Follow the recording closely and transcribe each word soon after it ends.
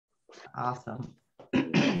Awesome.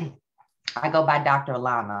 I go by Dr.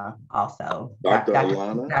 Alana also. Dr.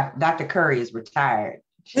 Alana? Dr. Curry is retired.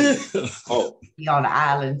 Oh. She on the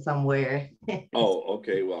island somewhere. Oh,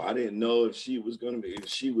 okay. Well, I didn't know if she was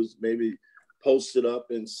maybe posted up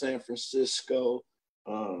in San Francisco.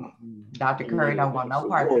 Dr. Curry don't want no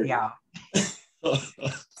part of y'all.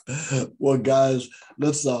 Well, guys,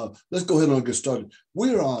 let's go ahead and get started.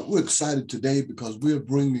 We're excited today because we're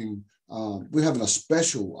having a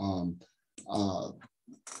special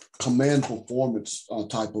command performance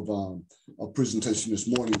type of presentation this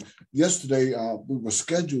morning. Yesterday, we were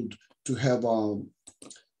scheduled to have our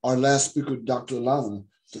last speaker, Dr. Alana,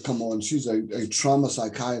 to come on. She's a trauma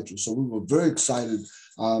psychiatrist, so we were very excited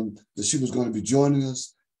that she was going to be joining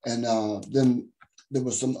us. And then there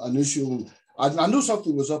was an issue. I knew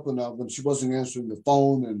something was up when she wasn't answering the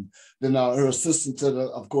phone, and then her assistant said,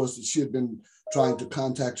 of course, that she had been trying to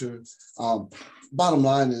contact her. Bottom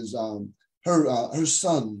line is her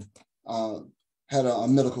son had a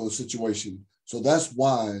medical situation, so that's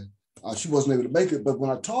why she wasn't able to make it. But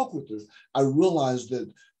when I talked with her, I realized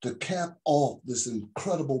that to cap off this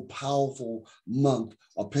incredible, powerful month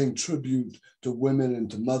of paying tribute to women and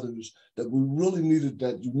to mothers, that we really needed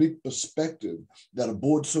that unique perspective that a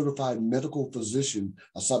board-certified medical physician,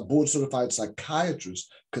 a board-certified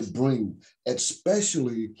psychiatrist could bring,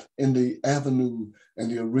 especially in the avenue and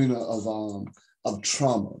the arena of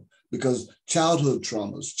trauma. Because childhood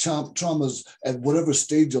traumas at whatever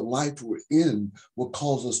stage of life we're in will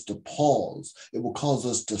cause us to pause. It will cause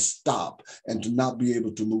us to stop and to not be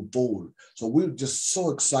able to move forward. So we're just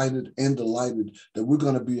so excited and delighted that we're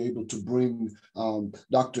going to be able to bring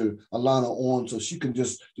Dr. Alana on so she can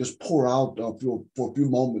just pour out for a few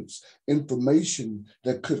moments information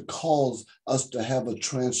that could cause us to have a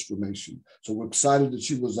transformation. So we're excited that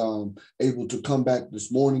she was able to come back this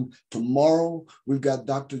morning. Tomorrow, we've got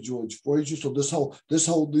Dr. George Frazier. So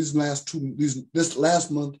this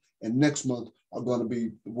last month and next month are going to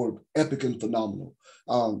be epic and phenomenal.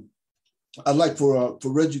 I'd like for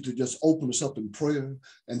Reggie to just open us up in prayer,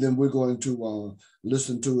 and then we're going to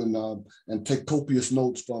listen to and take copious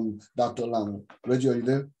notes from Dr. Alana. Reggie, are you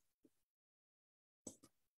there?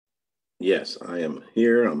 Yes, I am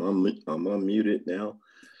here. I'm unmuted now.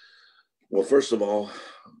 Well, first of all,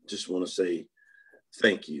 just want to say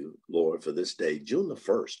thank you, Lord, for this day, June the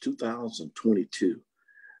 1st, 2022.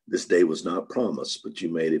 This day was not promised, but you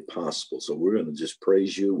made it possible. So we're going to just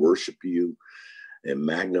praise you, worship you, and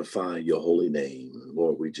magnify your holy name.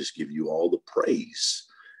 Lord, we just give you all the praise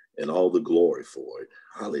and all the glory for it.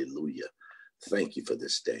 Hallelujah. Thank you for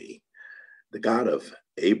this day. The God of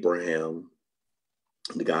Abraham,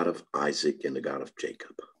 the God of Isaac, and the God of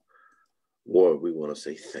Jacob. Lord, we want to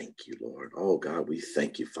say thank you, Lord. Oh, God, we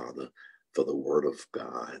thank you, Father, for the word of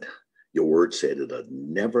God. Your word said it would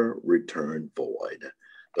never return void,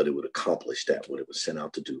 but it would accomplish that what it was sent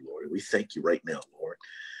out to do, Lord. And we thank you right now, Lord,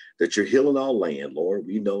 that you're healing our land, Lord.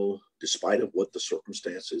 We know, despite of what the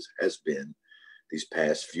circumstances has been these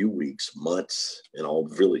past few weeks, months, and all,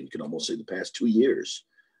 really, you can almost say the past 2 years,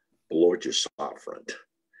 but Lord, you're sovereign.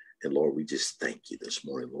 And Lord, we just thank you this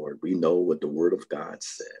morning, Lord. We know what the word of God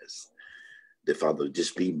says. That, Father,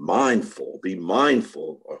 just be mindful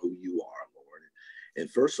of who you are, Lord. And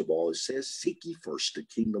first of all, it says, seek ye first the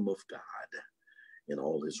kingdom of God, and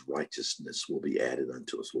all his righteousness will be added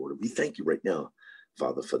unto us, Lord. And we thank you right now,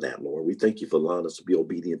 Father, for that, Lord. We thank you for allowing us to be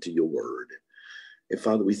obedient to your word. And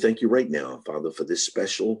Father, we thank you right now, Father, for this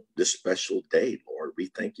special day, Lord.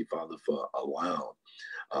 We thank you, Father, for allowing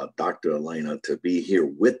Dr. Alana to be here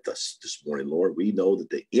with us this morning, Lord. We know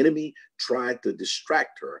that the enemy tried to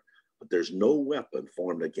distract her, but there's no weapon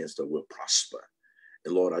formed against her will prosper.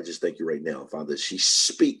 And Lord, I just thank you right now, Father, she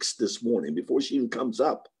speaks this morning. Before she even comes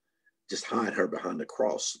up, just hide her behind the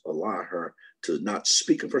cross. Allow her to not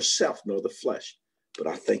speak of herself nor the flesh. But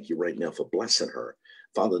I thank you right now for blessing her.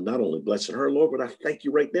 Father, not only blessing her, Lord, but I thank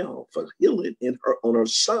you right now for healing in her on her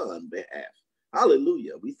son's behalf.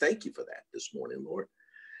 Hallelujah. We thank you for that this morning, Lord.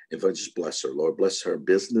 If I just bless her, Lord, bless her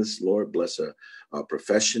business, Lord, bless her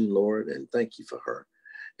profession, Lord, and thank you for her.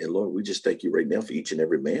 And Lord, we just thank you right now for each and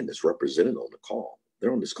every man that's represented on the call.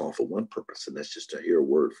 They're on this call for one purpose, and that's just to hear a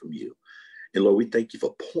word from you. And Lord, we thank you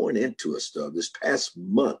for pouring into us this past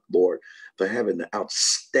month, Lord, for having the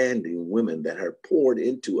outstanding women that have poured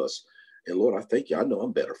into us. And Lord, I thank you. I know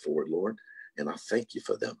I'm better for it, Lord. And I thank you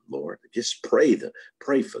for them, Lord. Just pray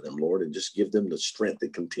for them, Lord, and just give them the strength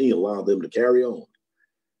and continue to allow them to carry on.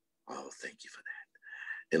 Oh, thank you for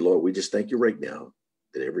that. And Lord, we just thank you right now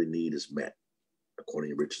that every need is met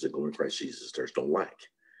according to riches and glory in Christ Jesus. There's no lack.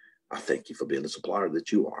 I thank you for being the supplier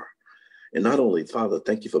that you are. And not only, Father,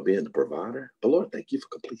 thank you for being the provider, but Lord, thank you for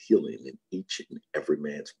complete healing in each and every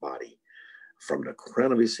man's body, from the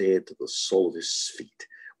crown of his head to the sole of his feet.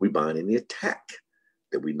 We bind any attack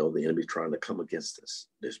that we know the enemy trying to come against us.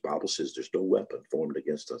 This Bible says there's no weapon formed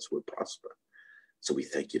against us will prosper. So we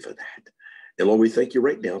thank you for that. And Lord, we thank you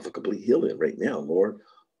right now for complete healing right now, Lord,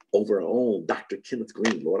 over our own Dr. Kenneth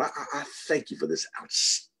Green. Lord, I thank you for this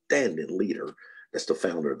outstanding leader that's the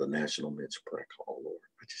founder of the National Men's Prayer Call, Lord.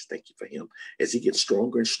 I just thank you for him as he gets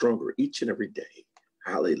stronger and stronger each and every day.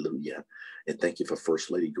 Hallelujah. And thank you for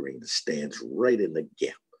First Lady Green that stands right in the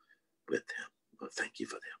gap with them. Lord, thank you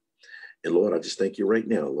for them. And Lord, I just thank you right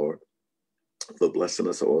now, Lord, for blessing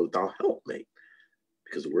us all with our helpmate.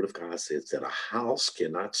 Because the word of God says that a house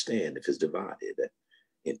cannot stand if it's divided,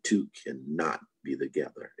 and two cannot be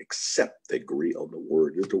together except they agree on the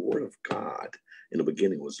word. It's the word of God. In the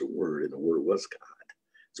beginning was the word, and the word was God.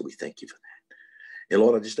 So we thank you for that. And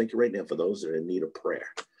Lord, I just thank you right now for those that are in need of prayer.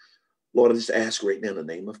 Lord, I just ask right now in the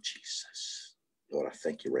name of Jesus. Lord, I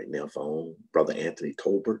thank you right now for our own brother Anthony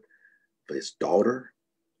Tolbert, for his daughter,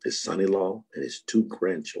 his son-in-law, and his two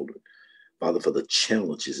grandchildren. Father, for the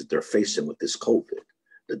challenges that they're facing with this COVID.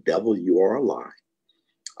 The devil, you are a lie.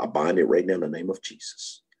 I bind it right now in the name of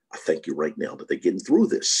Jesus. I thank you right now that they're getting through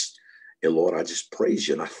this. And Lord, I just praise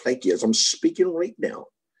you and I thank you as I'm speaking right now.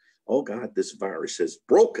 Oh God, this virus is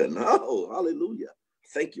broken. Oh, hallelujah.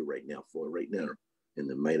 Thank you right now for it right now in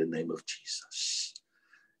the mighty name of Jesus.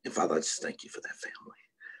 And Father, I just thank you for that family.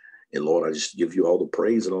 And Lord, I just give you all the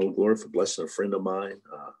praise and all the glory for blessing a friend of mine,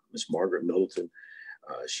 Miss Margaret Middleton.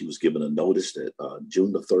 She was given a notice that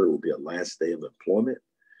June the 3rd will be her last day of employment.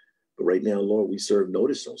 But right now, Lord, we serve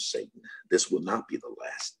notice on Satan. This will not be the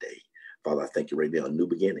last day. Father, I thank you right now, a new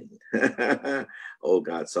beginning. Oh,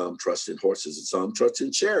 God, some trust in horses and some trust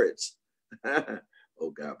in chariots. Oh,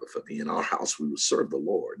 God, but for me in our house, we will serve the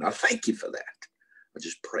Lord. And I thank you for that. I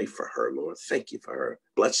just pray for her, Lord. Thank you for her,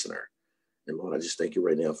 blessing her. And Lord, I just thank you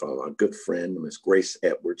right now for our good friend, Miss Grace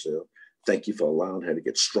Edwards. Thank you for allowing her to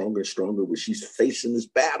get stronger and stronger when she's facing this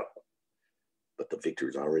battle. But the victory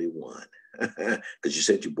is already won because you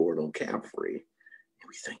said you bore it on Calvary. And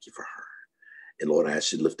we thank you for her. And Lord, I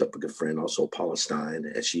ask you to lift up a good friend, also Paula Stein,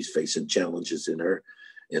 as she's facing challenges in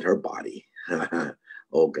her body.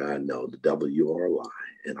 Oh God, no, the devil, you are a lie.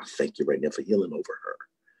 And I thank you right now for healing over her.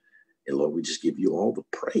 And Lord, we just give you all the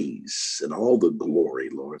praise and all the glory,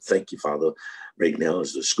 Lord. Thank you, Father. Right now,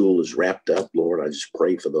 as the school is wrapped up, Lord, I just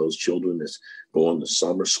pray for those children that's going to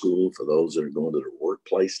summer school, for those that are going to their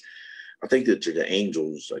workplace. I think that the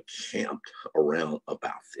angels are camped around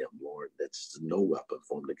about them, Lord. That's no weapon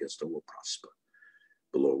formed against them will prosper.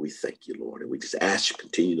 But Lord, we thank you, Lord. And we just ask you to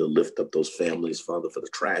continue to lift up those families, Father, for the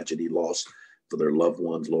tragedy lost for their loved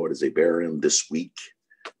ones, Lord, as they bury them this week.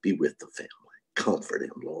 Be with the family. Comfort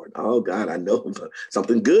him, Lord. Oh, God, I know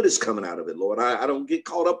something good is coming out of it, Lord. I don't get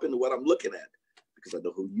caught up in what I'm looking at because I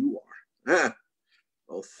know who you are.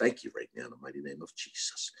 Oh, thank you right now in the mighty name of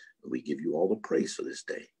Jesus. And we give you all the praise for this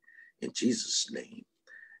day. In Jesus' name,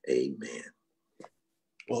 amen.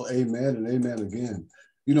 Well, amen and amen again.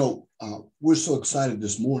 You know, we're so excited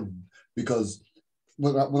this morning because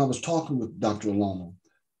when I was talking with Dr. Alana,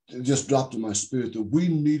 it just dropped in my spirit that we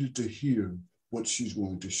needed to hear what she's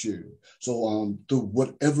going to share. So through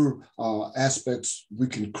whatever aspects we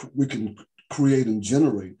can create and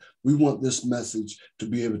generate, we want this message to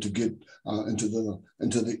be able to get into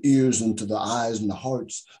the ears, into the eyes and the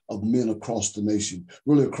hearts of men across the nation,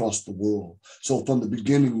 really across the world. So from the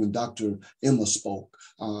beginning, when Dr. Emma spoke,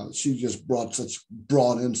 she just brought such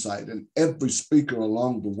broad insight, and every speaker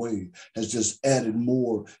along the way has just added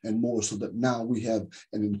more and more, so that now we have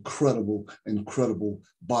an incredible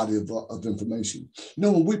body of information. You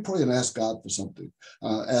know, when we pray and ask God for something,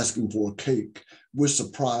 asking for a cake, we're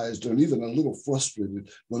surprised and even a little frustrated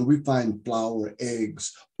when we find flour,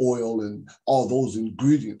 eggs, oil, and all those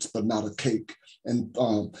ingredients, but not a cake. And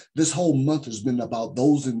this whole month has been about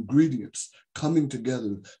those ingredients coming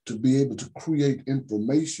together to be able to create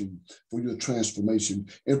information for your transformation,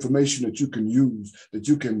 information that you can use, that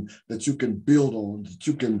you can build on, that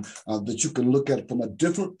you can look at from a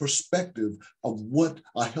different perspective of what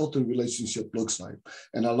a healthy relationship looks like.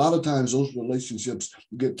 And a lot of times those relationships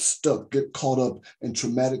get stuck, get caught up in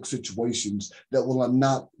traumatic situations that will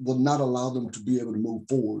not allow them to be able to move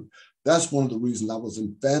forward. That's one of the reasons I was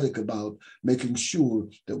emphatic about making sure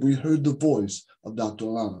that we heard the voice of Dr.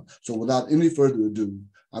 Alana. So without any further ado,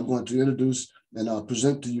 I'm going to introduce and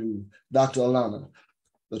present to you Dr. Alana,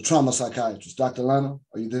 the trauma psychiatrist. Dr. Alana,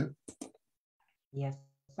 are you there? Yes,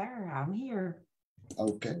 sir. I'm here.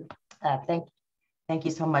 Okay. Thank you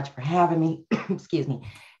so much for having me. Excuse me.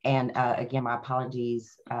 And again, my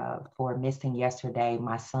apologies for missing yesterday.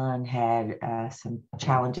 My son had some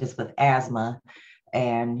challenges with asthma,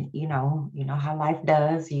 and you know how life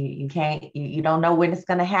does. You can't, you don't know when it's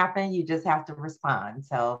going to happen. You just have to respond.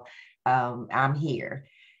 So I'm here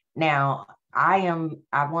now. I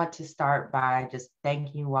want to start by just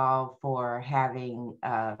thanking you all for having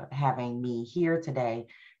me here today.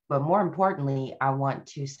 But more importantly, I want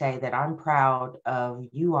to say that I'm proud of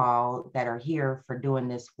you all that are here for doing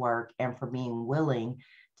this work and for being willing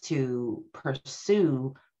to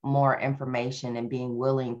pursue more information and being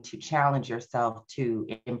willing to challenge yourself to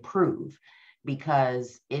improve,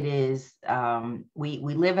 because it is we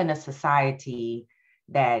live in a society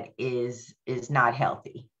that is not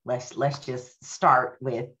healthy. Let's just start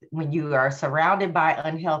with, when you are surrounded by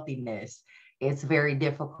unhealthiness, it's very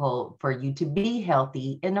difficult for you to be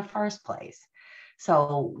healthy in the first place.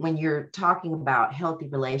 So when you're talking about healthy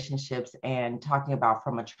relationships and talking about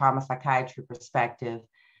from a trauma psychiatry perspective,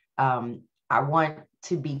 I want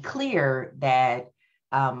to be clear that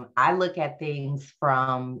I look at things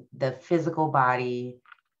from the physical body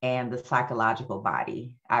and the psychological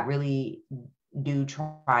body. I really do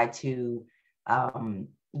try to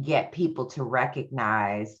get people to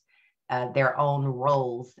recognize their own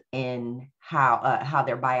roles in how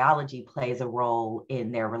their biology plays a role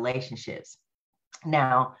in their relationships.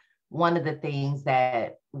 Now, one of the things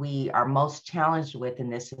that we are most challenged with in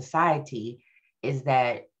this society is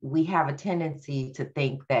that we have a tendency to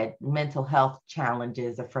think that mental health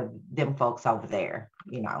challenges are for them folks over there.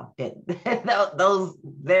 You know, that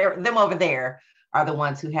them over there are the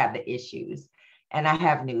ones who have the issues. And I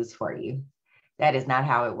have news for you. That is not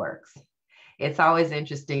how it works. It's always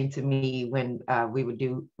interesting to me when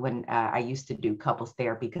I used to do couples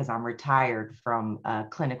therapy, because I'm retired from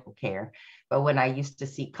clinical care. But when I used to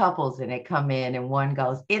see couples and they come in and one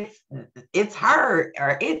goes, it's her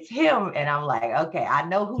or it's him. And I'm like, okay, I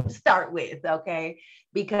know who to start with. Okay.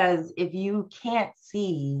 Because if you can't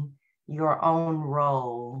see your own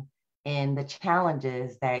role in the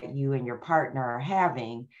challenges that you and your partner are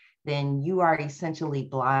having, then you are essentially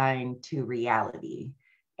blind to reality.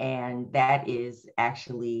 And that is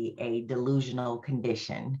actually a delusional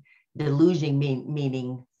condition. Delusion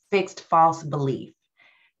meaning fixed false belief.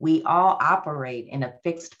 We all operate in a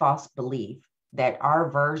fixed false belief that our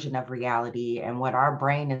version of reality and what our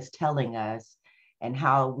brain is telling us and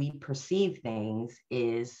how we perceive things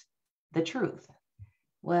is the truth.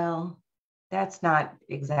 Well, that's not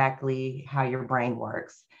exactly how your brain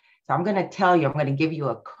works. So I'm going to give you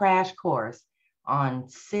a crash course on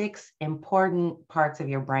 6 important parts of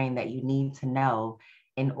your brain that you need to know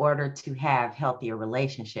in order to have healthier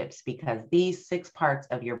relationships, because these 6 parts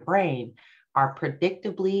of your brain are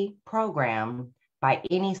predictably programmed by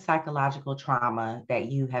any psychological trauma that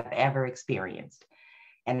you have ever experienced.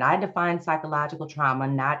 And I define psychological trauma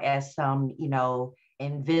not as some,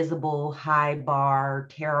 invisible, high bar,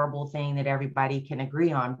 terrible thing that everybody can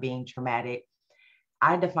agree on being traumatic.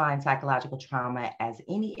 I define psychological trauma as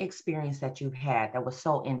any experience that you've had that was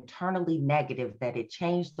so internally negative that it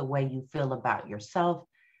changed the way you feel about yourself,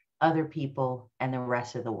 other people, and the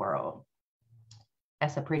rest of the world.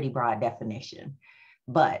 That's a pretty broad definition,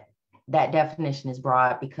 but that definition is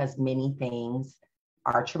broad because many things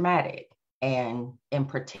are traumatic. And in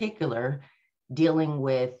particular, dealing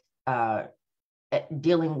with the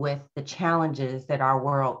challenges that our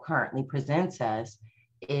world currently presents us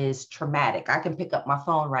is traumatic. I can pick up my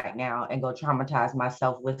phone right now and go traumatize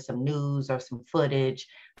myself with some news or some footage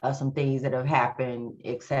of some things that have happened,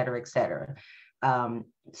 et cetera, et cetera.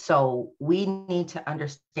 So we need to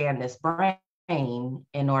understand this brain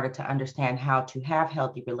in order to understand how to have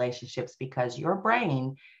healthy relationships, because your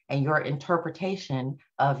brain and your interpretation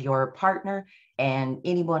of your partner and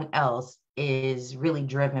anyone else is really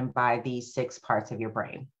driven by these 6 parts of your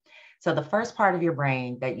brain. So the first part of your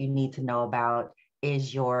brain that you need to know about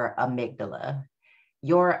is your amygdala.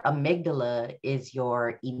 Your amygdala is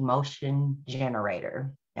your emotion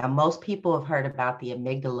generator. Now, most people have heard about the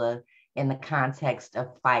amygdala in the context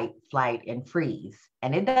of fight, flight, and freeze.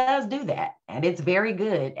 And it does do that. And it's very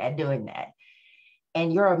good at doing that.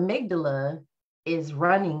 And your amygdala is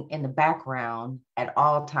running in the background at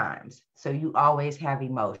all times. So you always have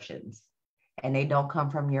emotions, and they don't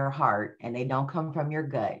come from your heart and they don't come from your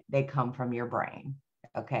gut. They come from your brain.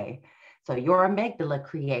 Okay. So your amygdala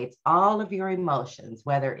creates all of your emotions,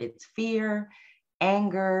 whether it's fear,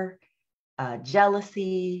 anger,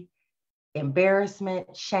 jealousy,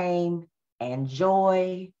 embarrassment, shame, and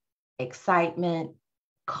joy, excitement,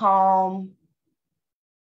 calm,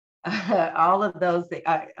 all of those,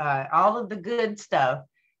 all of the good stuff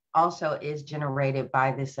also is generated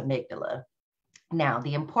by this amygdala. Now,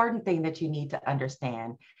 the important thing that you need to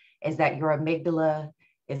understand is that your amygdala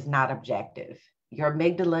is not objective. Your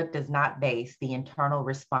amygdala does not base the internal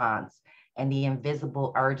response and the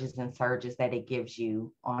invisible urges and surges that it gives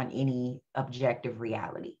you on any objective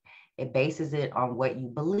reality. It bases it on what you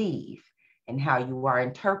believe and how you are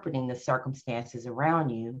interpreting the circumstances around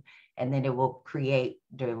you. And then it will create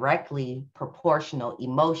directly proportional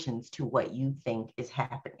emotions to what you think is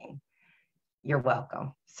happening. You're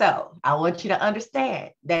welcome. So I want you to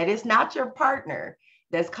understand that it's not your partner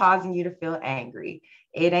that's causing you to feel angry.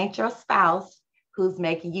 It ain't your spouse who's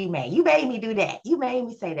making you mad. You made me do that. You made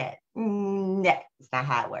me say that. That's not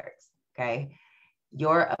how it works. Okay.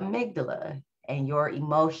 Your amygdala and your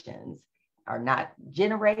emotions are not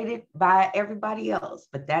generated by everybody else,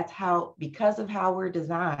 but that's how, because of how we're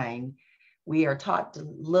designed, we are taught to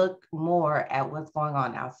look more at what's going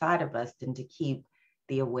on outside of us than to keep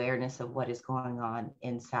the awareness of what is going on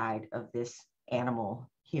inside of this animal,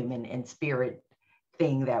 human, and spirit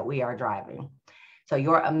thing that we are driving. So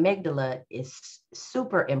your amygdala is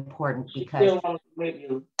super important because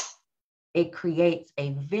it creates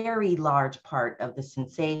a very large part of the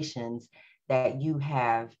sensations that you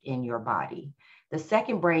have in your body. The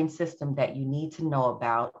second brain system that you need to know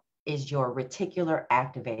about is your reticular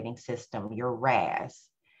activating system, your RAS.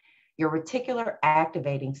 Your reticular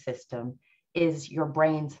activating system is your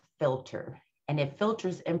brain's filter, and it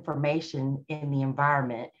filters information in the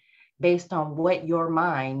environment based on what your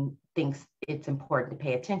mind thinks it's important to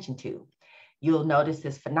pay attention to. You'll notice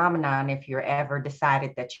this phenomenon if you're ever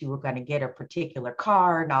decided that you were going to get a particular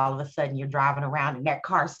car and all of a sudden you're driving around and that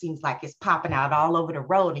car seems like it's popping out all over the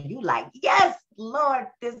road and you like, yes, Lord,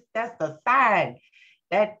 that's the sign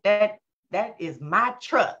that is my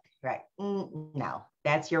truck, right? No,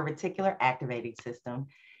 that's your reticular activating system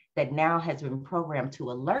that now has been programmed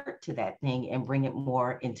to alert to that thing and bring it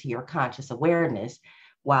more into your conscious awareness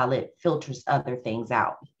while it filters other things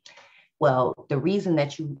out. Well, the reason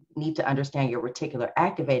that you need to understand your reticular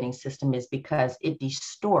activating system is because it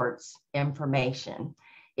distorts information.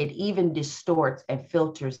 It even distorts and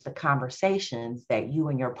filters the conversations that you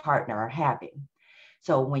and your partner are having.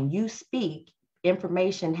 So when you speak,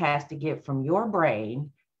 information has to get from your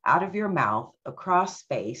brain out of your mouth across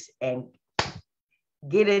space and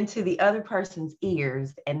get into the other person's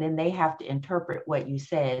ears, and then they have to interpret what you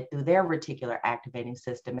said through their reticular activating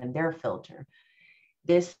system and their filter.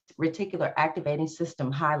 This reticular activating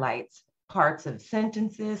system highlights parts of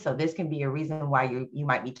sentences. So this can be a reason why you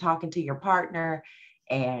might be talking to your partner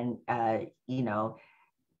and,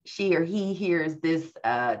 she or he hears this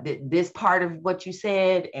part of what you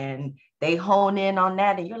said and they hone in on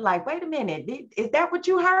that. And you're like, wait a minute, is that what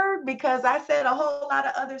you heard? Because I said a whole lot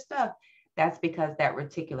of other stuff. That's because that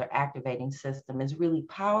reticular activating system is really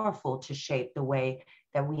powerful to shape the way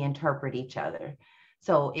that we interpret each other.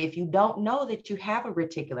 So if you don't know that you have a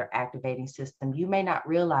reticular activating system, you may not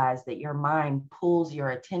realize that your mind pulls your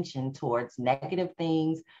attention towards negative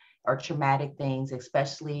things or traumatic things,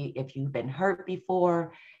 especially if you've been hurt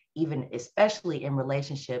before, even especially in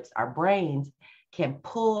relationships. Our brains can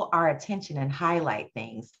pull our attention and highlight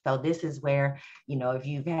things. So this is where, if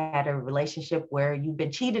you've had a relationship where you've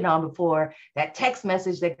been cheated on before, that text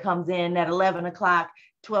message that comes in at 11 o'clock,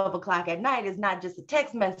 12 o'clock at night is not just a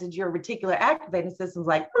text message. Your reticular activating system is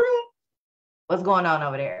like, what's going on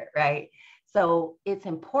over there, right? So it's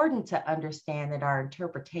important to understand that our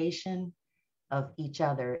interpretation of each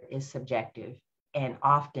other is subjective and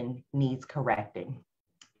often needs correcting.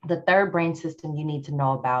 The third brain system you need to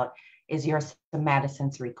know about is your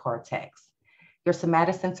somatosensory cortex. Your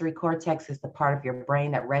somatosensory cortex is the part of your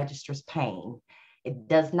brain that registers pain. It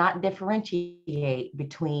does not differentiate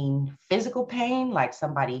between physical pain, like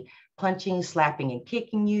somebody punching, slapping, and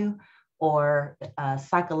kicking you, or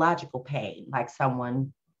psychological pain, like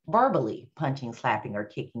someone verbally punching, slapping, or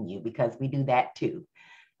kicking you, because we do that too.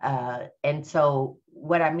 And so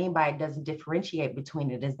what I mean by it doesn't differentiate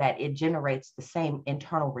between it is that it generates the same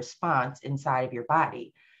internal response inside of your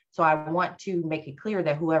body. So I want to make it clear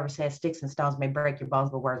that whoever says sticks and stones may break your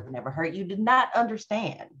bones, but words will never hurt you, did not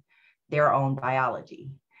understand their own biology,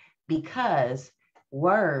 because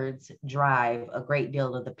words drive a great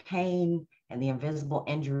deal of the pain and the invisible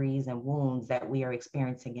injuries and wounds that we are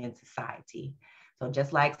experiencing in society. So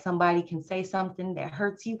just like somebody can say something that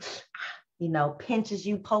hurts you, pinches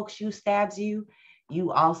you, pokes you, stabs you,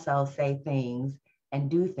 you also say things and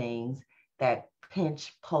do things that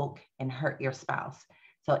pinch, poke, and hurt your spouse.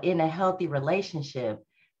 So in a healthy relationship,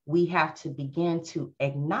 we have to begin to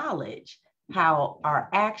acknowledge how our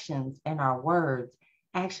actions and our words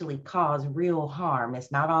actually cause real harm.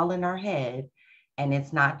 It's not all in our head, and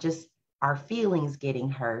it's not just our feelings getting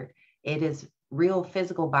hurt. It is real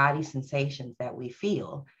physical body sensations that we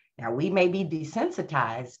feel. Now, we may be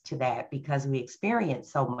desensitized to that because we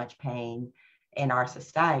experience so much pain in our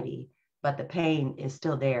society, but the pain is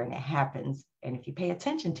still there and it happens. And if you pay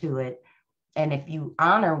attention to it, and if you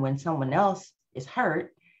honor when someone else is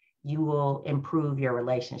hurt, you will improve your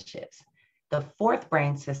relationships. The fourth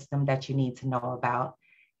brain system that you need to know about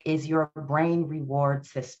is your brain reward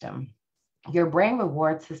system. Your brain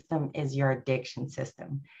reward system is your addiction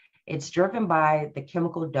system. It's driven by the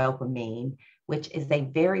chemical dopamine, which is a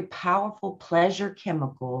very powerful pleasure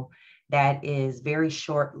chemical that is very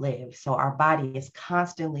short-lived. So our body is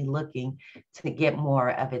constantly looking to get more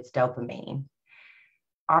of its dopamine.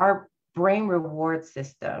 Our brain reward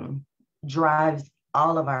system drives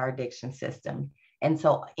all of our addiction system. And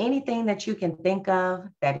so anything that you can think of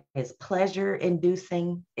that is pleasure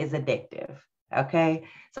inducing is addictive. Okay.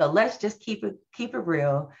 So let's just keep it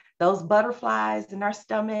real. Those butterflies in our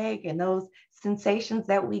stomach and those sensations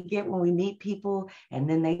that we get when we meet people and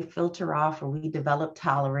then they filter off or we develop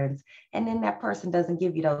tolerance and then that person doesn't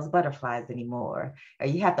give you those butterflies anymore, or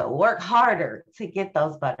you have to work harder to get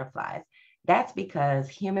those butterflies. That's because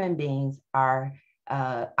human beings are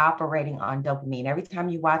operating on dopamine. Every time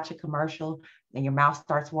you watch a commercial and your mouth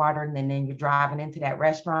starts watering and then you're driving into that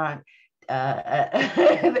restaurant,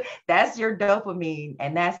 that's your dopamine.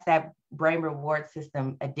 And that's that brain reward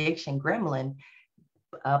system addiction gremlin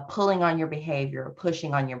pulling on your behavior,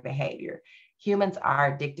 pushing on your behavior. Humans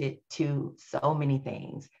are addicted to so many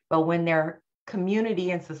things, but when they're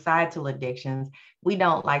community and societal addictions, we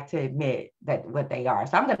don't like to admit that what they are.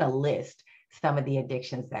 So I'm going to list some of the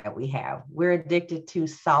addictions that we have. We're addicted to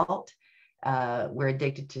salt. We're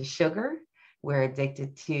addicted to sugar. We're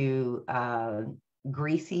addicted to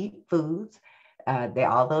greasy foods.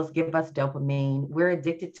 All those give us dopamine. We're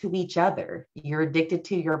addicted to each other. You're addicted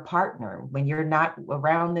to your partner when you're not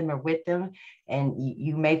around them or with them, and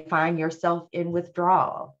you may find yourself in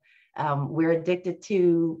withdrawal. We're addicted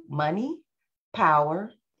to money,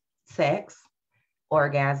 power, sex,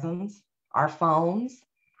 orgasms, our phones.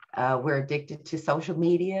 We're addicted to social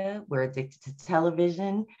media. We're addicted to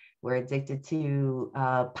television. We're addicted to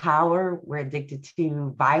power. We're addicted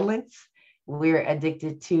to violence. We're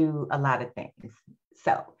addicted to a lot of things.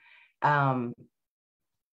 So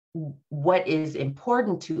what is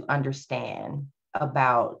important to understand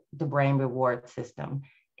about the brain reward system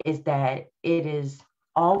is that it is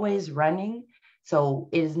always running. So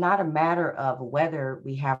it is not a matter of whether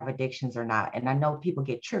we have addictions or not. And I know people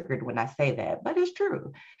get triggered when I say that, but it's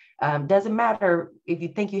true. Doesn't matter if you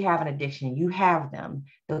think you have an addiction, you have them.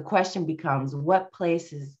 The question becomes, what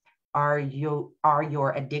places are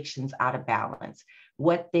your addictions out of balance?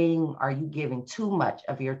 What thing are you giving too much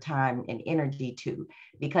of your time and energy to?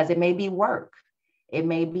 Because it may be work. It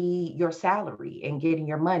may be your salary and getting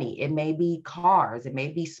your money. It may be cars. It may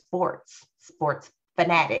be sports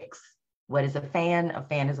fanatics. What is a fan? A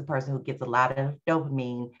fan is a person who gets a lot of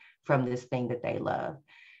dopamine from this thing that they love.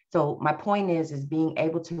 So my point is being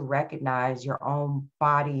able to recognize your own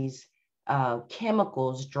body's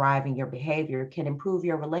chemicals driving your behavior can improve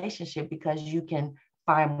your relationship because you can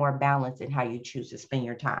find more balance in how you choose to spend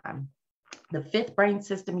your time. The fifth brain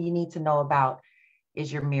system you need to know about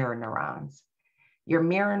is your mirror neurons. Your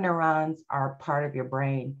mirror neurons are part of your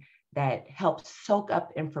brain that help soak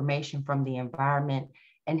up information from the environment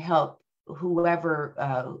and help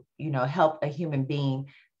help a human being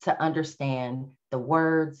to understand the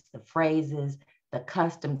words, the phrases, the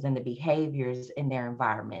customs, and the behaviors in their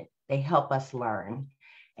environment. They help us learn.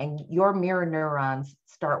 And your mirror neurons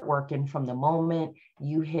start working from the moment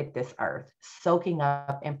you hit this earth, soaking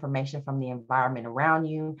up information from the environment around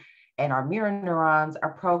you. And our mirror neurons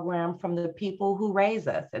are programmed from the people who raise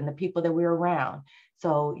us and the people that we're around.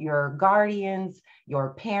 So your guardians,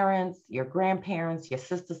 your parents, your grandparents, your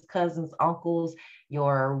sisters, cousins, uncles,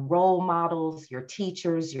 your role models, your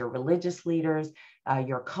teachers, your religious leaders,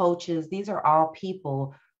 your coaches, these are all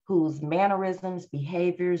people whose mannerisms,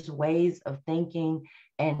 behaviors, ways of thinking,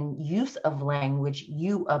 and use of language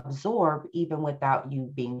you absorb even without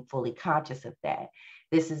you being fully conscious of that.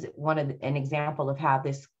 This is an example of how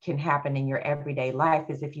this can happen in your everyday life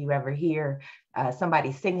is if you ever hear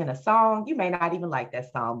somebody singing a song, you may not even like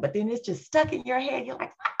that song, but then it's just stuck in your head. You're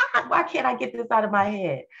like, why can't I get this out of my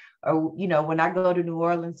head? Or, when I go to New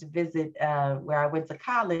Orleans to visit where I went to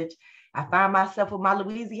college, I find myself with my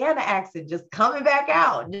Louisiana accent just coming back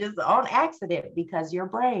out just on accident because your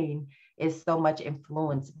brain is so much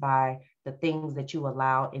influenced by the things that you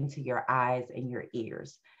allow into your eyes and your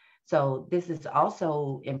ears. So this is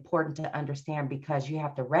also important to understand because you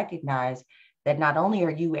have to recognize that not only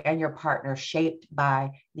are you and your partner shaped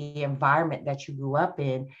by the environment that you grew up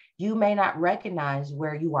in, you may not recognize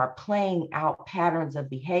where you are playing out patterns of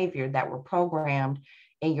behavior that were programmed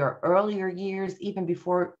in your earlier years, even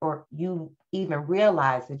before or you even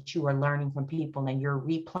realize that you are learning from people and you're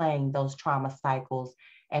replaying those trauma cycles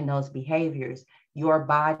and those behaviors. Your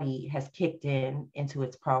body has kicked into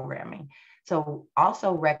its programming. So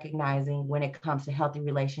also recognizing when it comes to healthy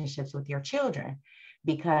relationships with your children,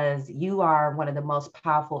 because you are one of the most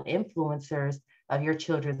powerful influencers of your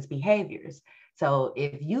children's behaviors. So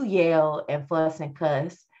if you yell and fuss and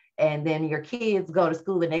cuss, and then your kids go to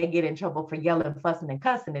school and they get in trouble for yelling, fussing, and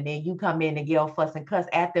cussing, and then you come in and yell, fuss, and cuss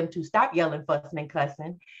at them to stop yelling, fussing, and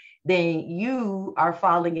cussing, then you are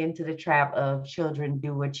falling into the trap of children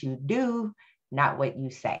do what you do, not what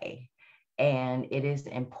you say. And it is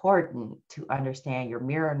important to understand your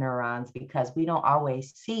mirror neurons, because we don't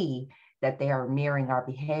always see that they are mirroring our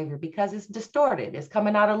behavior because it's distorted. It's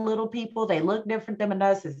coming out of little people. They look different than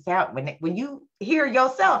us. It's out when you hear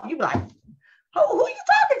yourself, you be like, who are you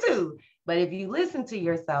talking to? But if you listen to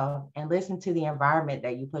yourself and listen to the environment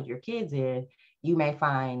that you put your kids in, you may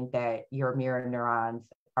find that your mirror neurons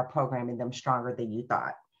are programming them stronger than you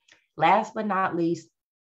thought. Last but not least,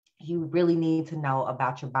 you really need to know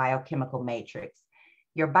about your biochemical matrix.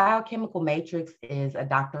 Your biochemical matrix is a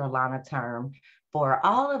Dr. Alana term for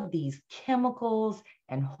all of these chemicals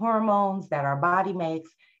and hormones that our body makes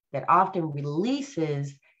that often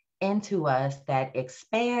releases into us that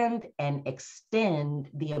expand and extend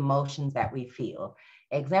the emotions that we feel.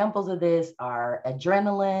 Examples of this are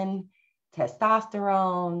adrenaline,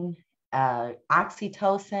 testosterone,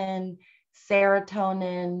 oxytocin,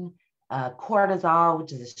 serotonin, cortisol,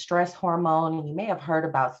 which is a stress hormone. And you may have heard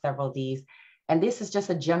about several of these. And this is just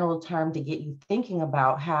a general term to get you thinking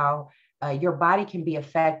about how your body can be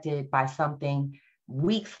affected by something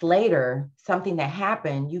weeks later, something that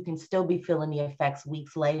happened. You can still be feeling the effects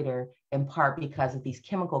weeks later, in part because of these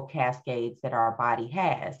chemical cascades that our body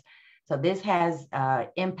has. So this has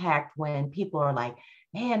impact when people are like,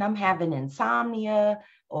 man, I'm having insomnia,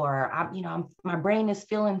 or my brain is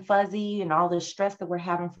feeling fuzzy, and all the stress that we're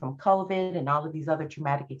having from COVID and all of these other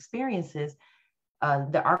traumatic experiences.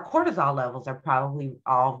 Our cortisol levels are probably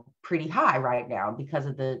all pretty high right now because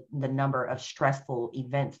of the number of stressful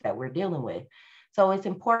events that we're dealing with. So it's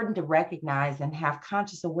important to recognize and have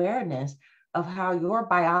conscious awareness of how your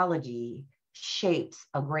biology shapes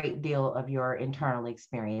a great deal of your internal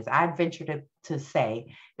experience. I'd venture to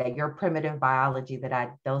say that your primitive biology,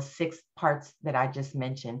 those 6 parts that I just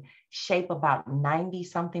mentioned, shape about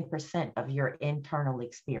 90-something% of your internal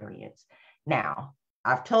experience. Now,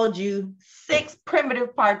 I've told you 6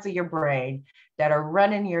 primitive parts of your brain that are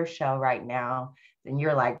running your show right now. And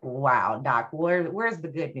you're like, wow, Doc, where's the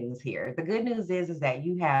good news here? The good news is that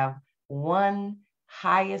you have one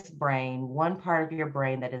highest brain, one part of your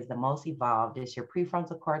brain that is the most evolved. It's your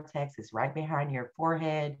prefrontal cortex. It's right behind your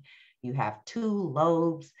forehead. You have 2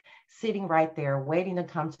 lobes sitting right there waiting to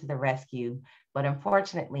come to the rescue. But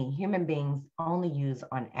unfortunately, human beings only use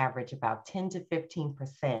on average about 10 to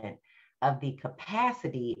 15% of the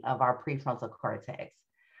capacity of our prefrontal cortex.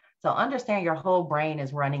 So understand your whole brain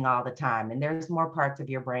is running all the time, and there's more parts of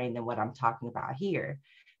your brain than what I'm talking about here.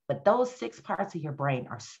 But those 6 parts of your brain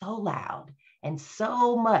are so loud and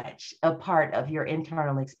so much a part of your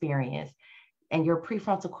internal experience, and your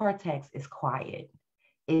prefrontal cortex is quiet.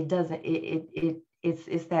 It doesn't,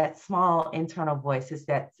 it's that small internal voice. It's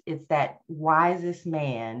that wisest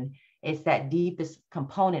man. It's that deepest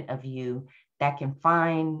component of you that can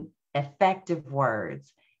find effective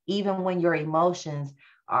words, even when your emotions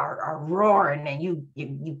are roaring and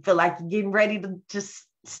you feel like you're getting ready to just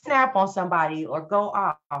snap on somebody or go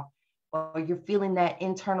off, or you're feeling that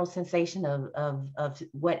internal sensation of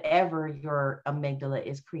whatever your amygdala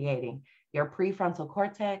is creating. Your prefrontal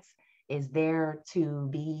cortex is there to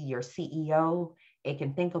be your CEO. It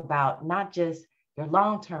can think about not just your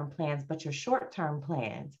long-term plans, but your short-term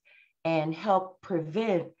plans, and help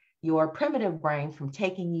prevent your primitive brain from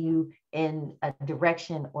taking you in a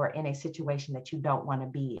direction or in a situation that you don't want to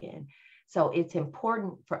be in. So it's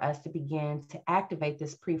important for us to begin to activate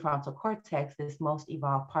this prefrontal cortex, this most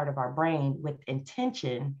evolved part of our brain, with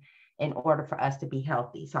intention in order for us to be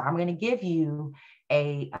healthy. So I'm going to give you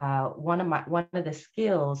one of the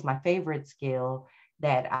skills, my favorite skill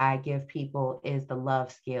that I give people is the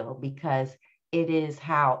love skill, because it is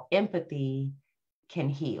how empathy can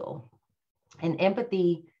heal. And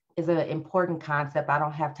empathy is an important concept. I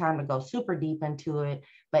don't have time to go super deep into it,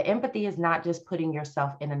 but empathy is not just putting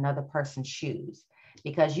yourself in another person's shoes,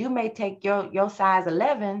 because you may take your size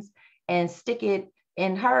 11s and stick it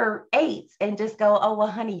in her eights and just go, oh, well,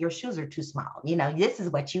 honey, your shoes are too small. This is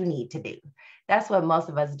what you need to do. That's what most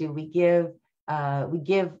of us do. We give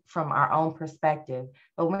from our own perspective.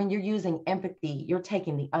 But when you're using empathy, you're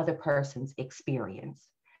taking the other person's experience.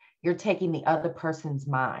 You're taking the other person's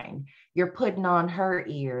mind. You're putting on her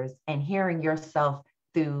ears and hearing yourself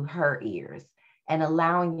through her ears and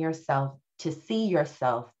allowing yourself to see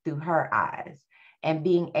yourself through her eyes and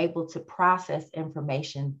being able to process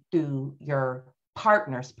information through your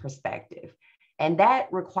partner's perspective. And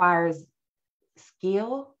that requires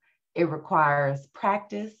skill, it requires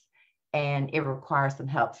practice, and it requires some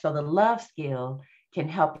help. So the love skill can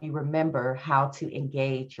help you remember how to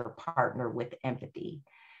engage your partner with empathy.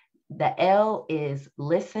 The L is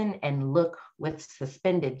listen and look with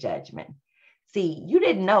suspended judgment. See, you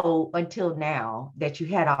didn't know until now that you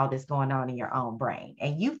had all this going on in your own brain,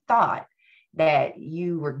 and you thought that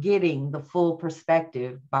you were getting the full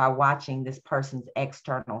perspective by watching this person's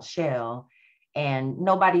external shell. And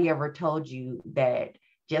nobody ever told you that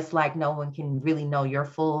just like no one can really know your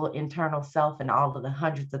full internal self and all of the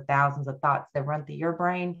hundreds of thousands of thoughts that run through your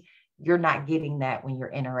brain, you're not getting that when you're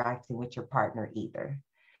interacting with your partner either.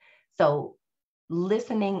 So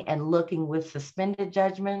listening and looking with suspended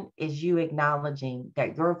judgment is you acknowledging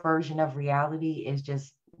that your version of reality is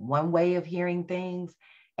just one way of hearing things,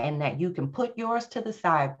 and that you can put yours to the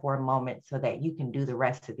side for a moment so that you can do the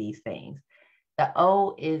rest of these things. The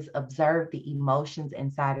O is observe the emotions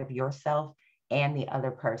inside of yourself and the other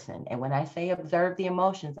person. And when I say observe the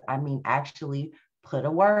emotions, I mean actually put a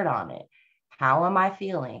word on it. How am I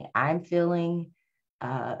feeling? I'm feeling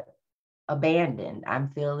abandoned. I'm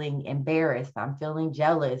feeling embarrassed. I'm feeling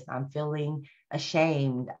jealous. I'm feeling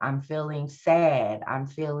ashamed. I'm feeling sad. I'm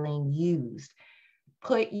feeling used.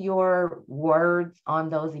 Put your words on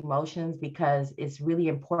those emotions, because it's really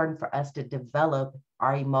important for us to develop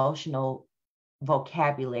our emotional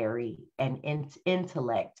vocabulary and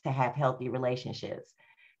intellect to have healthy relationships.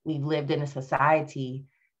 We've lived in a society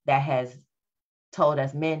that has told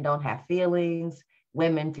us men don't have feelings,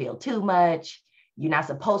 women feel too much, you're not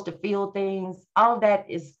supposed to feel things. All of that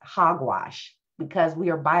is hogwash, because we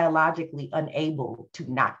are biologically unable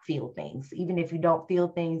to not feel things. Even if you don't feel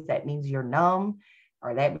things, that means you're numb,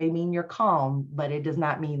 or that may mean you're calm, but it does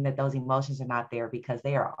not mean that those emotions are not there, because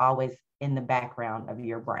they are always in the background of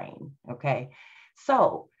your brain, okay?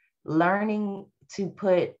 So learning to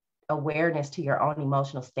put awareness to your own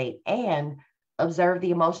emotional state and observe the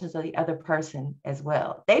emotions of the other person as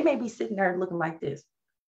well. They may be sitting there looking like this,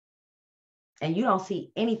 and you don't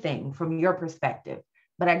see anything from your perspective,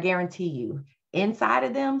 but I guarantee you, inside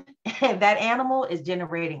of them, that animal is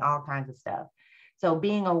generating all kinds of stuff. So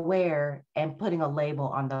being aware and putting a label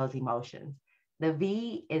on those emotions. The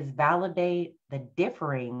V is validate the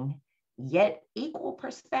differing yet equal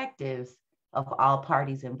perspectives of all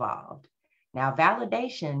parties involved. Now,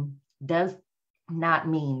 validation does not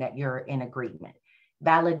mean that you're in agreement.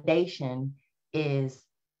 Validation is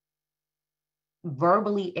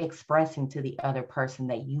verbally expressing to the other person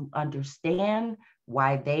that you understand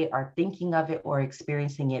why they are thinking of it or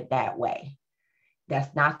experiencing it that way.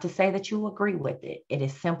 That's not to say that you agree with it. It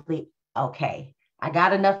is simply, okay, I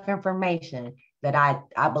got enough information that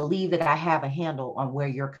I believe that I have a handle on where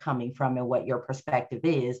you're coming from and what your perspective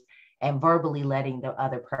is, and verbally letting the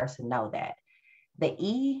other person know that. The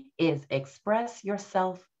E is express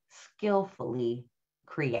yourself skillfully,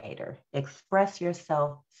 creator. Express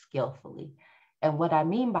yourself skillfully. And what I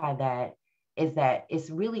mean by that is that it's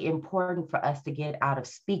really important for us to get out of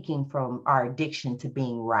speaking from our addiction to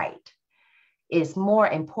being right. It's more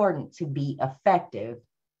important to be effective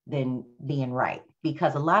than being right,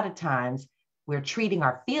 because a lot of times we're treating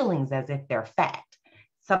our feelings as if they're fact.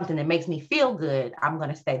 Something that makes me feel good, I'm going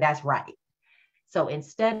to say that's right. So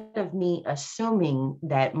instead of me assuming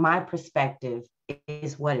that my perspective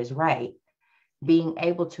is what is right, being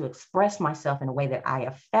able to express myself in a way that I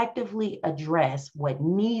effectively address what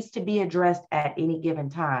needs to be addressed at any given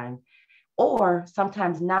time, or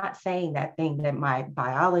sometimes not saying that thing that my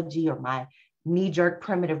biology or my knee-jerk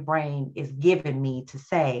primitive brain is giving me to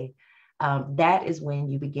say, that is when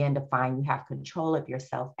you begin to find you have control of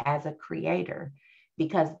yourself as a creator,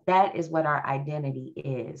 because that is what our identity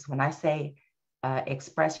is. When I say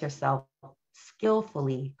express yourself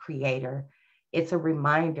skillfully, creator, it's a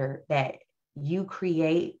reminder that you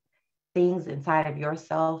create things inside of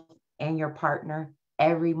yourself and your partner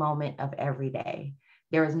every moment of every day.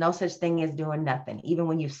 There is no such thing as doing nothing. Even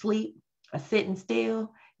when you sleep or sitting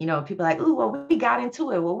still, people are like, ooh, well, we got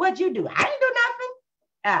into it. Well, what'd you do? I didn't do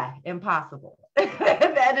nothing. Impossible.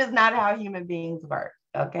 That is not how human beings work,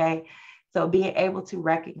 okay? So being able to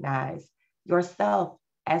recognize yourself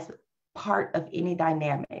as part of any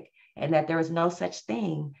dynamic, and that there is no such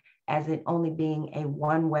thing as it only being a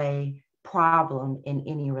one-way problem in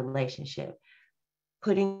any relationship.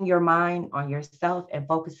 Putting your mind on yourself and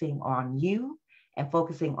focusing on you and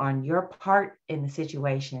focusing on your part in the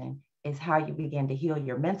situation is how you begin to heal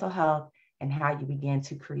your mental health and how you begin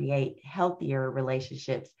to create healthier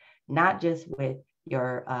relationships, not just with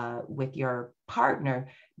your partner,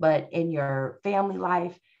 but in your family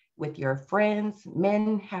life, with your friends.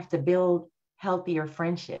 Men have to build healthier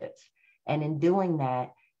friendships. And in doing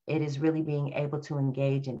that, it is really being able to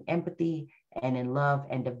engage in empathy and in love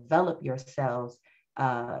and develop yourselves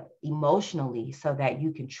emotionally so that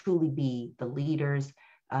you can truly be the leaders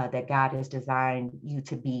that God has designed you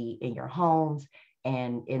to be in your homes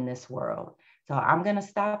and in this world. So I'm going to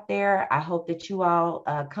stop there. I hope that you all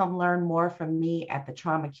come learn more from me at the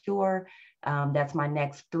Trauma Cure. That's my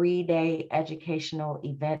next 3-day educational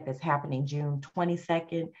event that's happening June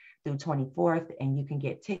 22nd through 24th, and you can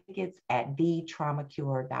get tickets at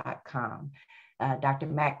thetraumacure.com. Dr.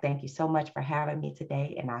 Mack, thank you so much for having me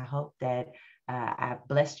today, and I hope that I've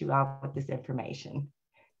blessed you all with this information.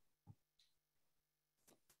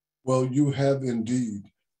 Well, you have indeed.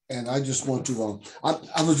 And I just want to,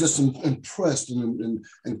 I was just impressed and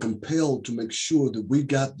compelled to make sure that we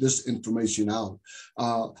got this information out.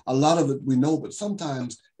 A lot of it we know, but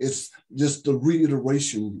sometimes it's just the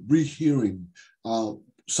reiteration, rehearing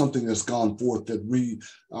something that's gone forth that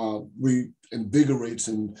reinvigorates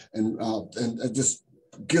and just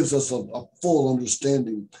gives us a full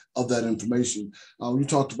understanding of that information. You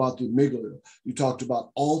talked about the amygdala. You talked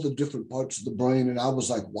about all the different parts of the brain. And I was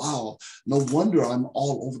like, wow, no wonder I'm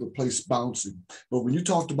all over the place bouncing. But when you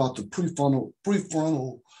talked about the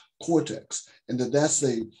prefrontal cortex, and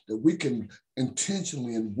that we can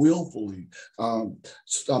intentionally and willfully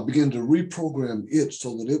begin to reprogram it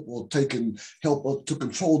so that it will take and help us to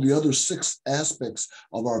control the other 6 aspects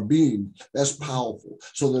of our being. That's powerful.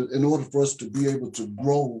 So that in order for us to be able to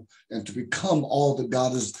grow and to become all that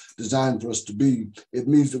God has designed for us to be, it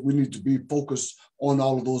means that we need to be focused on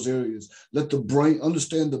all of those areas. Let the brain,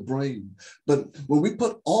 understand the brain. But when we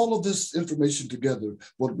put all of this information together,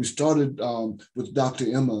 what we started with Dr.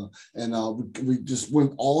 Emma, and we just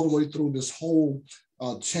went all the way through this whole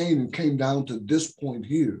chain and came down to this point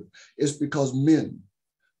here, it's because men,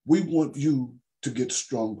 we want you to get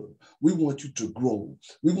stronger. We want you to grow.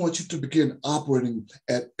 We want you to begin operating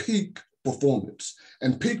at peak performance.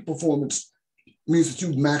 And peak performance means that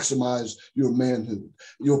you maximize your manhood.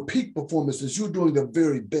 Your peak performance is you're doing the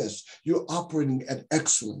very best. You're operating at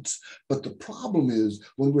excellence. But the problem is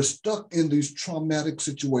when we're stuck in these traumatic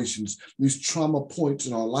situations, these trauma points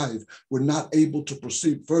in our life, we're not able to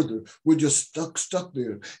proceed further. We're just stuck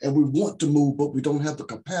there. And we want to move, but we don't have the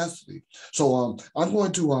capacity. So I'm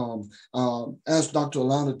going to ask Dr.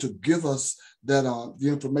 Alana to give us that the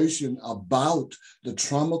information about the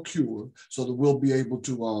Trauma Cure so that we'll be able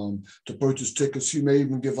to purchase tickets. She may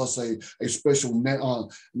even give us a special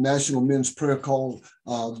National Men's Prayer Call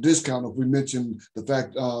discount if we mention the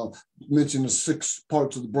fact, mention the 6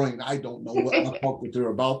 parts of the brain. I don't know what I'll talk with her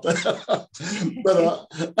about that. But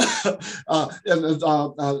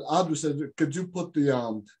Audrey said, could you put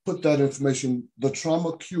that information,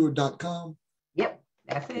 thetraumacure.com? Yep,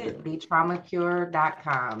 that's it,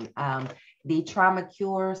 thetraumacure.com. The Trauma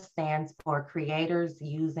Cure stands for Creators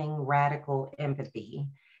Using Radical Empathy.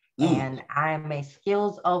 And I'm a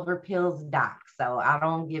skills over pills doc. So I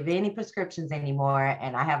don't give any prescriptions anymore.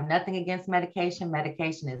 And I have nothing against medication.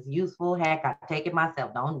 Medication is useful. Heck, I take it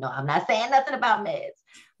myself. Don't know. I'm not saying nothing about meds,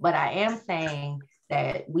 but I am saying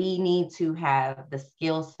that we need to have the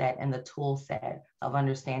skill set and the tool set of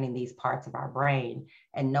understanding these parts of our brain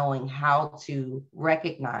and knowing how to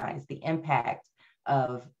recognize the impact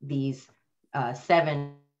of these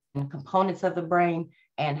 7 components of the brain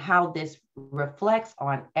and how this reflects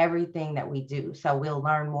on everything that we do. So we'll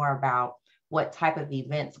learn more about what type of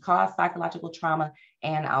events cause psychological trauma,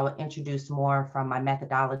 and I'll introduce more from my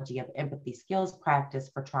methodology of empathy skills practice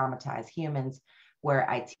for traumatized humans, where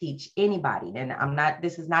I teach anybody. And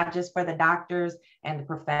this is not just for the doctors and the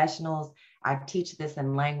professionals. I teach this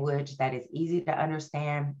in language that is easy to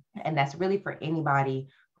understand, and that's really for anybody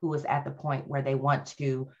who is at the point where they want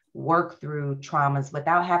to work through traumas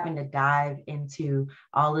without having to dive into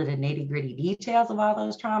all of the nitty-gritty details of all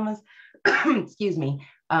those traumas. Excuse me.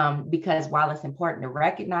 Because while it's important to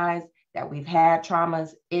recognize that we've had traumas,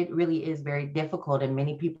 it really is very difficult, and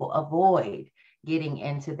many people avoid getting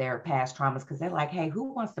into their past traumas because they're like, hey,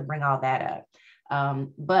 who wants to bring all that up?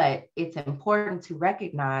 But it's important to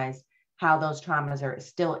recognize how those traumas are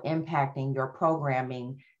still impacting your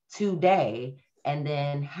programming today, And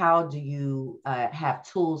then how do you have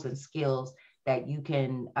tools and skills that you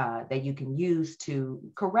can use to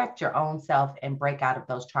correct your own self and break out of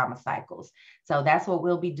those trauma cycles. So that's what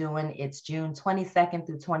we'll be doing. It's June 22nd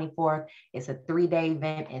through 24th. It's a 3-day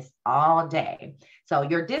event. It's all day. So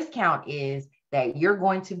your discount is that you're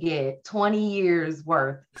going to get 20 years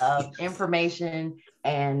worth of information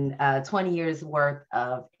and 20 years worth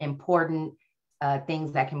of important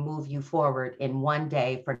things that can move you forward in one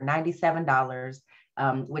day for $97.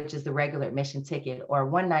 Which is the regular admission ticket, or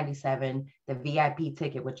 $197, the VIP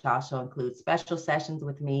ticket, which also includes special sessions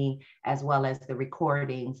with me, as well as the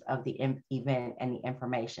recordings of the event and the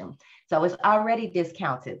information. So it's already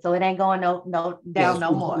discounted, so it ain't going down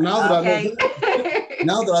no more. Now that I know,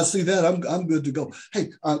 now that I see that, I'm good to go. Hey,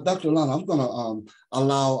 Dr. Alana, I'm going to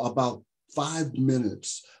allow about 5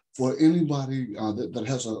 minutes for anybody that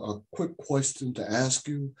has a quick question to ask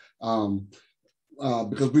you.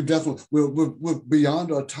 Because we're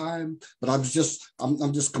beyond our time, but I'm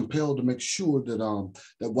just compelled to make sure that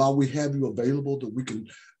that while we have you available, that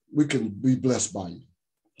we can be blessed by you.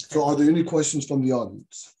 So, are there any questions from the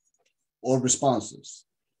audience or responses?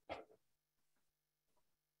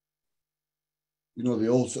 You know, the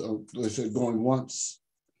old they said going once.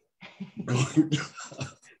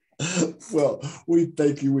 Well, we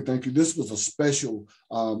thank you. We thank you. This was a special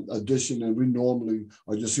edition, and we normally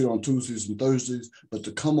are just here on Tuesdays and Thursdays, but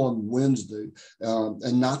to come on Wednesday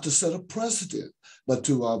and not to set a precedent, but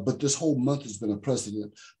this whole month has been a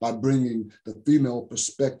precedent by bringing the female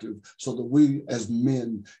perspective so that we as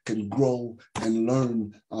men can grow and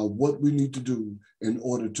learn what we need to do in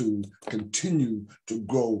order to continue to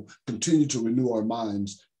grow, continue to renew our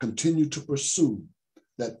minds, continue to pursue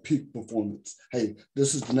that peak performance. Hey,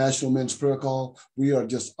 this is the National Men's Prayer Call. We are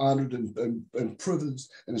just honored and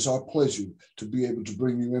privileged, and it's our pleasure to be able to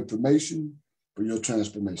bring you information for your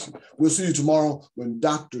transformation. We'll see you tomorrow when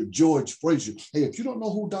Dr. George Frazier. Hey, if you don't know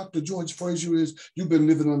who Dr. George Frazier is, you've been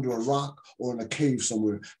living under a rock or in a cave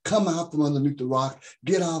somewhere. Come out from underneath the rock,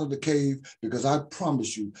 get out of the cave, because I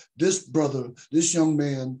promise you, this brother, this young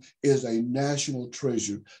man is a national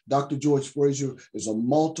treasure. Dr. George Frazier is a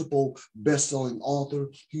multiple best-selling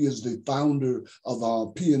author. He is the founder of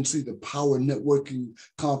PNC, the Power Networking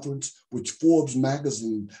Conference, which Forbes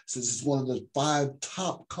magazine says is one of the 5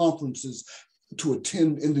 top conferences to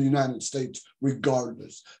attend in the United States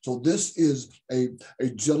regardless. So this is a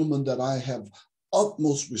gentleman that I have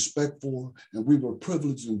utmost respect for, and we were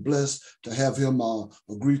privileged and blessed to have him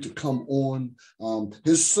agree to come on.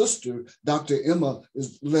 His sister, Dr. Emma,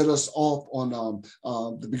 led us off on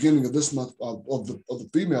the beginning of this month of the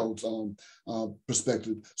females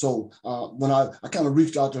perspective. So when I kind of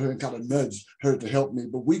reached out to her and kind of nudged her to help me,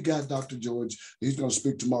 but we got Dr. George. He's going to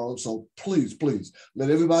speak tomorrow. So please let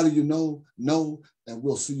everybody you know, and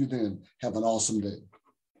we'll see you then. Have an awesome day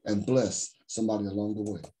and bless somebody along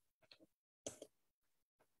the way.